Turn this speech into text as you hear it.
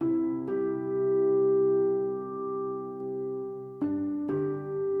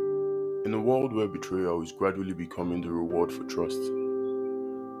world where betrayal is gradually becoming the reward for trust,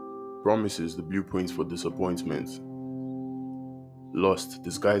 promises the blueprints for disappointment, lust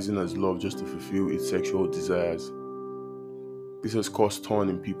disguising as love just to fulfill its sexual desires. This has caused torn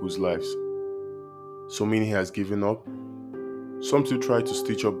in people's lives. So many has given up. Some still try to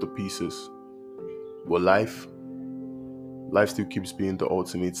stitch up the pieces. But life still keeps being the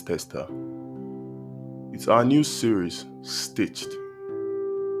ultimate tester. It's our new series, Stitched.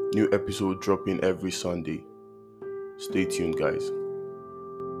 New episode dropping every Sunday. Stay tuned, guys.